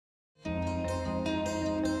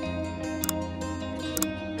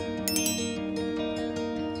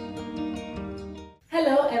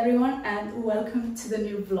everyone and welcome to the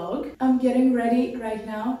new vlog. I'm getting ready right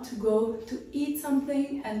now to go to eat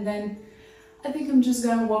something, and then I think I'm just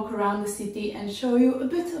gonna walk around the city and show you a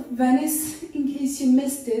bit of Venice in case you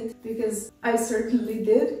missed it, because I certainly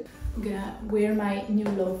did. I'm gonna wear my new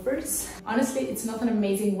loafers. Honestly, it's not an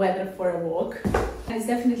amazing weather for a walk. And it's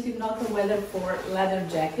definitely not the weather for leather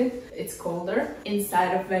jacket. It's colder.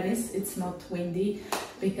 Inside of Venice, it's not windy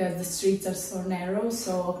because the streets are so narrow,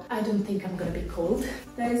 so I don't think I'm gonna be cold.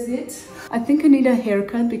 That is it. I think I need a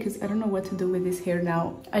haircut because I don't know what to do with this hair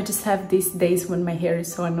now. I just have these days when my hair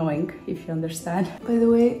is so annoying, if you understand. By the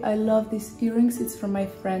way, I love these earrings. It's from my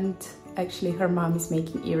friend. Actually, her mom is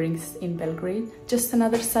making earrings in Belgrade. Just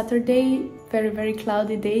another Saturday, very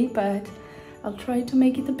cloudy day, but I'll try to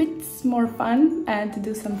make it a bit more fun and to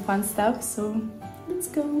do some fun stuff, so let's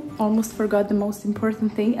go. Almost forgot the most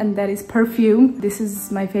important thing, and that is perfume. This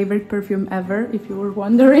is my favorite perfume ever, if you were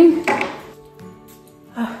wondering.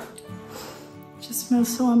 Just smells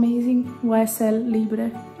so amazing. YSL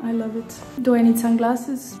Libre, I love it. Do I need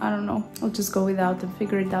sunglasses? I don't know. I'll just go without and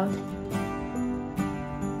figure it out.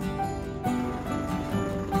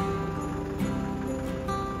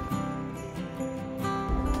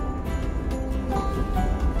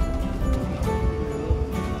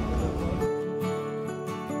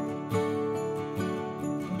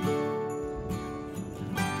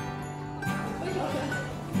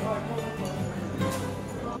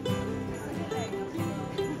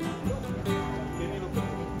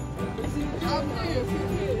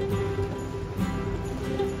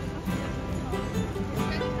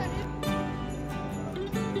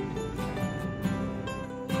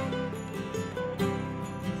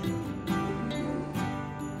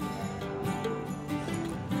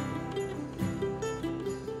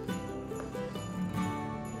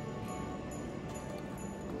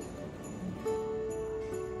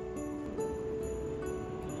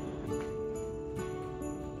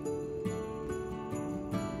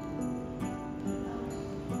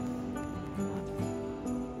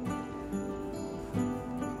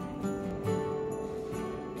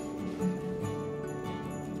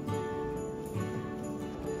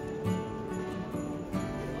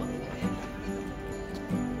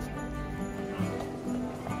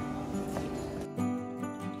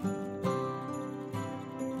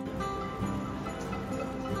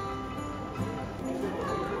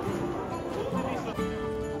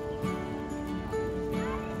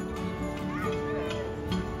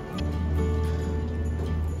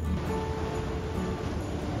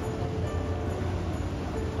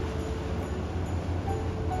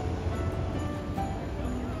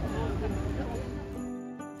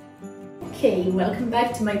 Okay, welcome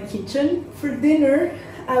back to my kitchen. For dinner,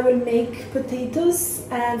 I will make potatoes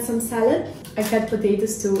and some salad. I cut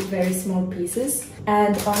potatoes to very small pieces,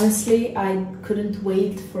 and honestly, I couldn't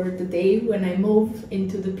wait for the day when I move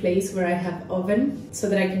into the place where I have oven so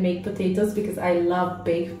that I can make potatoes, because I love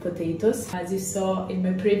baked potatoes. As you saw in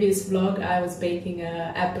my previous vlog, I was baking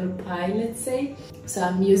an apple pie, let's say. So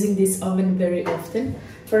I'm using this oven very often.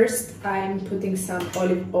 First, I'm putting some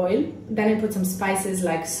olive oil. Then I put some spices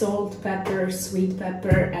like salt, pepper, sweet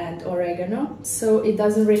pepper, and oregano. So it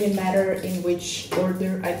doesn't really matter in which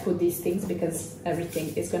order I put these things because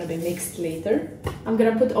everything is gonna be mixed later. I'm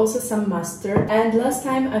gonna put also some mustard. And last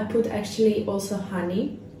time I put actually also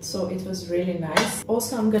honey, so it was really nice.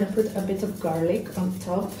 Also, I'm gonna put a bit of garlic on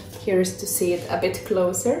top. Here's to see it a bit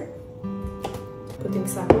closer. Putting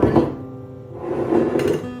some honey.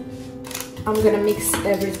 I'm gonna mix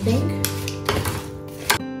everything.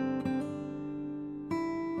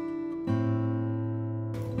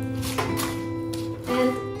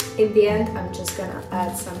 And in the end, I'm just gonna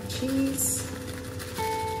add some cheese.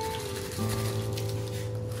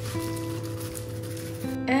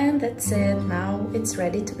 And that's it. Now it's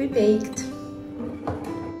ready to be baked.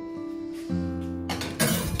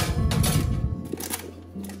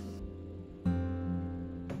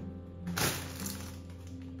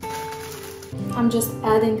 I'm just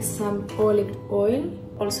adding some olive oil.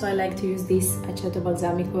 Also, I like to use this aceto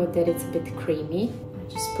balsamico that it's a bit creamy.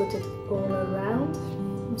 I just put it all around.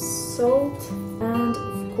 Some salt and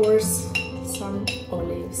of course some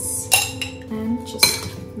olives, and just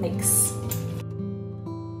mix.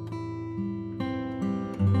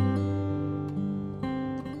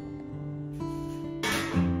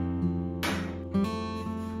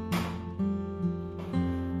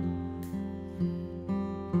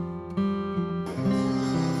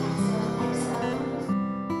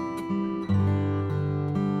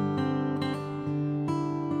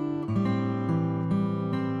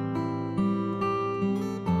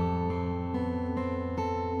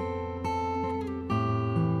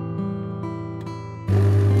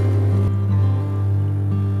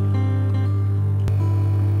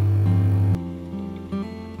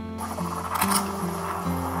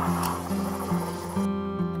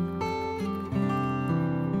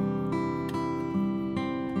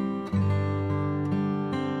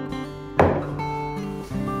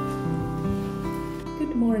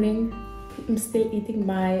 I'm still eating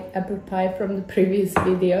my apple pie from the previous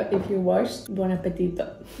video. If you watched, buon appetito.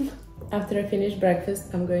 After I finish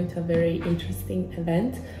breakfast, I'm going to a very interesting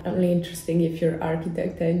event. Only interesting if you're an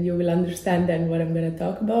architect, and you will understand then what I'm going to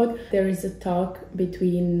talk about. There is a talk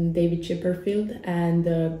between David Chipperfield and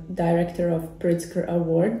the director of Pritzker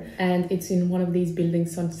Award, and it's in one of these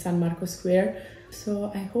buildings on San Marco Square.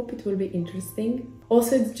 So I hope it will be interesting.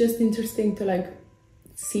 Also, it's just interesting to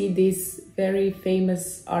see these very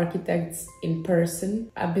famous architects in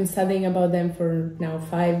person. I've been studying about them for now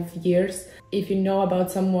 5 years. If you know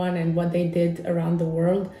about someone and what they did around the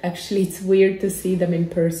world, actually it's weird to see them in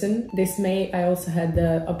person. This May I also had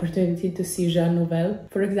the opportunity to see Jean Nouvel.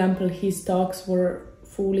 For example, his talks were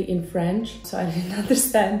fully in French, so I didn't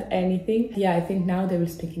understand anything. Yeah, I think now they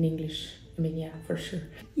will speak in English. I mean, yeah, for sure.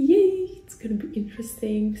 Yay, it's gonna be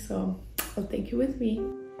interesting, so I'll take you with me.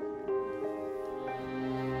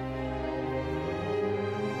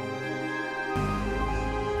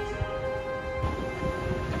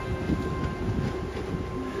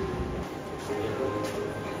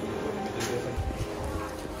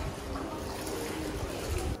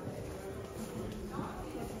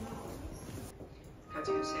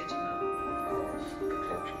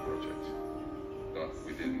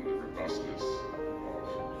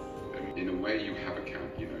 In a way, you have a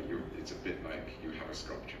count, it's a bit like you have a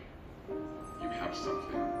sculpture. You have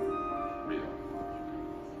something real.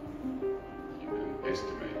 You can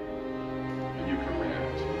estimate, and you can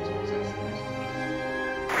react to what's estimated.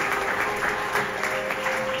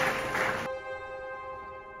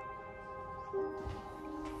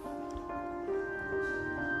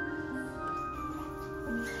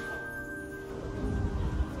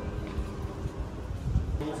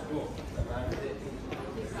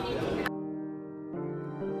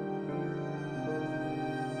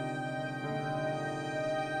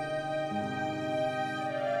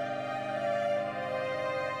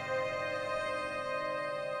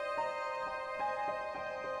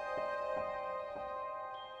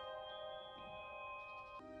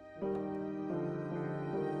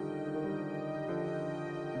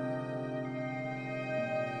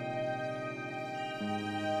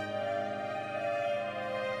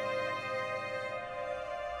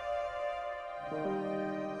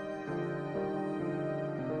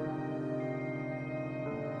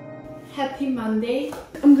 Happy Monday.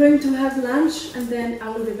 I'm going to have lunch and then I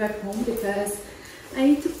will be back home because I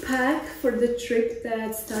need to pack for the trip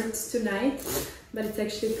that starts tonight, but it's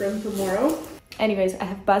actually from tomorrow. Anyways, I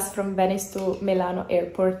have bus from Venice to Milano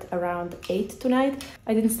airport around 8 tonight.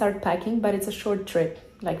 I didn't start packing, but it's a short trip,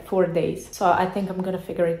 like 4 days. So I think I'm gonna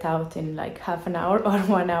figure it out in like half an hour or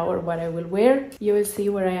 1 hour what I will wear. You will see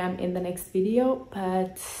where I am in the next video,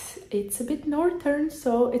 but it's a bit northern,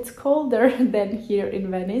 so it's colder than here in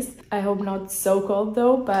Venice. I hope not so cold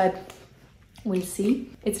though, but we'll see.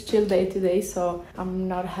 It's a chill day today, so I'm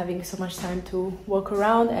not having so much time to walk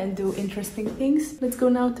around and do interesting things. Let's go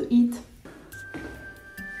now to eat.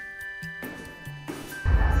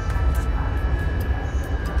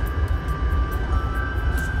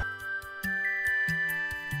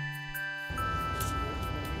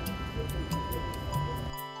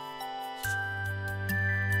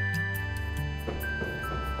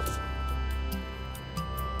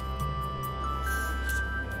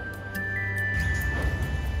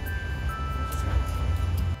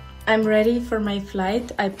 I'm ready for my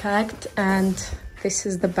flight. I packed and this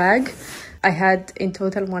is the bag. I had in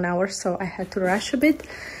total 1 hour, so I had to rush a bit.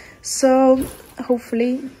 So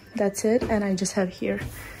hopefully that's it. And I just have here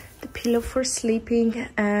the pillow for sleeping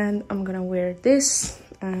and I'm gonna wear this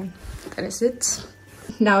and that is it.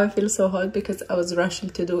 Now I feel so hot because I was rushing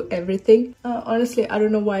to do everything. Honestly, I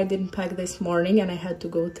don't know why I didn't pack this morning and I had to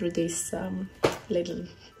go through this little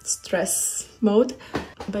stress mode.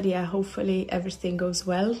 But yeah, hopefully everything goes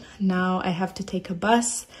well. Now I have to take a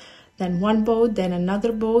bus, then one boat, then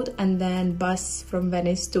another boat, and then bus from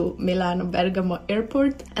Venice to Milano Bergamo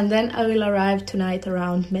airport. And then I will arrive tonight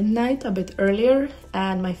around midnight, a bit earlier,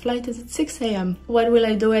 and my flight is at 6 a.m. What will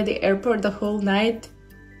I do at the airport the whole night?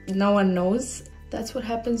 No one knows. That's what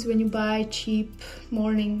happens when you buy cheap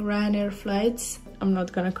morning Ryanair flights. I'm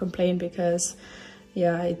not gonna complain because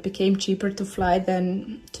yeah, it became cheaper to fly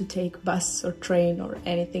than to take bus or train or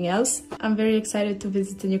anything else. I'm very excited to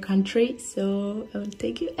visit a new country, so I will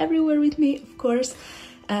take you everywhere with me, of course.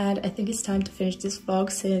 And I think it's time to finish this vlog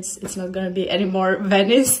since it's not gonna be any more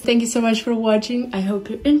Venice. Thank you so much for watching. I hope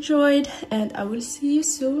you enjoyed and I will see you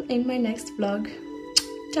soon in my next vlog.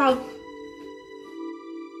 Ciao!